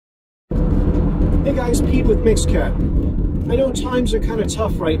Hey guys, Pete with Mixcat. I know times are kind of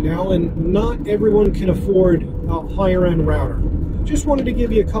tough right now and not everyone can afford a higher end router. Just wanted to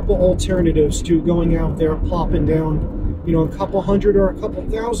give you a couple alternatives to going out there plopping down, you know, a couple $100 or a couple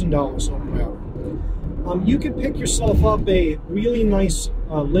 $1,000 on a router. You could pick yourself up a really nice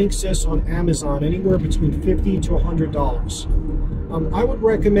Linksys on Amazon, anywhere between $50 to $100. I would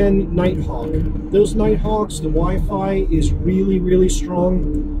recommend Nighthawk. Those Nighthawks, the Wi-Fi is really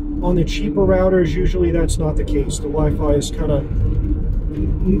strong. On the cheaper routers, usually that's not the case. The Wi-Fi is kind of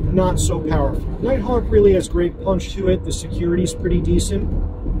not so powerful. Nighthawk really has great punch to it. The security is pretty decent.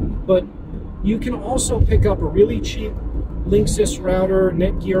 But you can also pick up a really cheap Linksys router,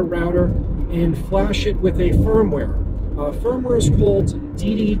 Netgear router, and flash it with a firmware. Firmware is called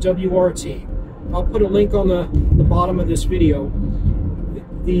DD-WRT. I'll put a link on the bottom of this video.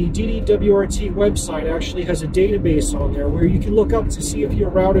 The DD-WRT website actually has a database on there where you can look up to see if your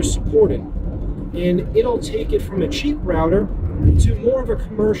router's supported. And it'll take it from a cheap router to more of a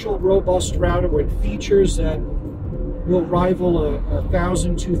commercial, robust router with features that will rival a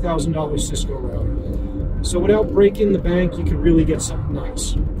 $1,000, $2,000 Cisco router. So without breaking the bank, you can really get something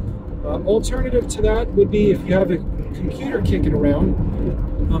nice. Alternative to that would be if you have a computer kicking around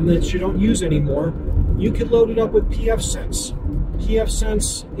that you don't use anymore, you could load it up with PFSense.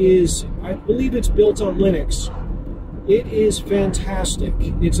 PFSense is, I believe it's built on Linux. It is fantastic.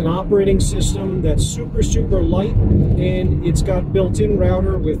 It's an operating system that's super light, and it's got built-in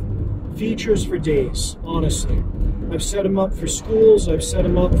router with features for days, honestly. I've set them up for schools, I've set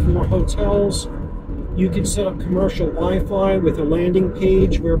them up for hotels. You can set up commercial Wi-Fi with a landing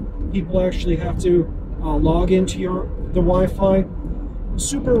page where people actually have to log into the Wi-Fi.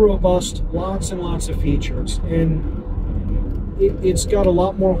 Super robust, lots and lots of features, and it's got a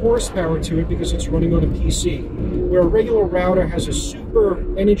lot more horsepower to it because it's running on a PC, where a regular router has a super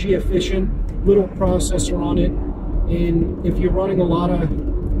energy efficient little processor on it, and if you're running a lot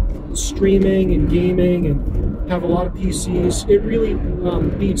of streaming and gaming and have a lot of PCs, it really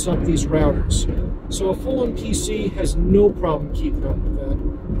beats up these routers. So a full-on PC has no problem keeping up with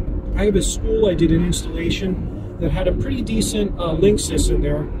that. I have a school I did an installation that had a pretty decent Linksys in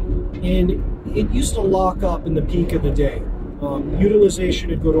there, and it used to lock up in the peak of the day.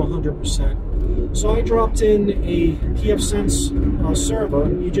 Utilization would go to 100%. So I dropped in a PFSense server.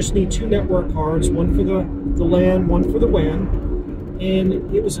 You just need 2 network cards, one for the LAN, one for the WAN.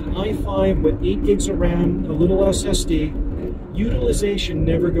 And it was an i5 with 8 gigs of RAM, a little SSD. Utilization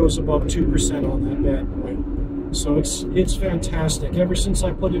never goes above 2% on that bad boy. So it's fantastic. Ever since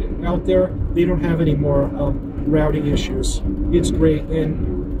I put it out there, they don't have any more routing issues. It's great,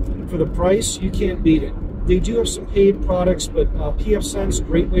 and for the price, you can't beat it. They do have some paid products, but PFSense,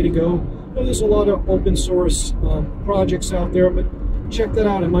 great way to go. I know there's a lot of open source projects out there, but check that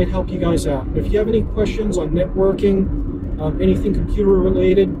out. It might help you guys out. If you have any questions on networking, anything computer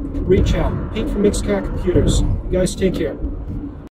related, reach out. Pete from Mixcat Computers. You guys take care.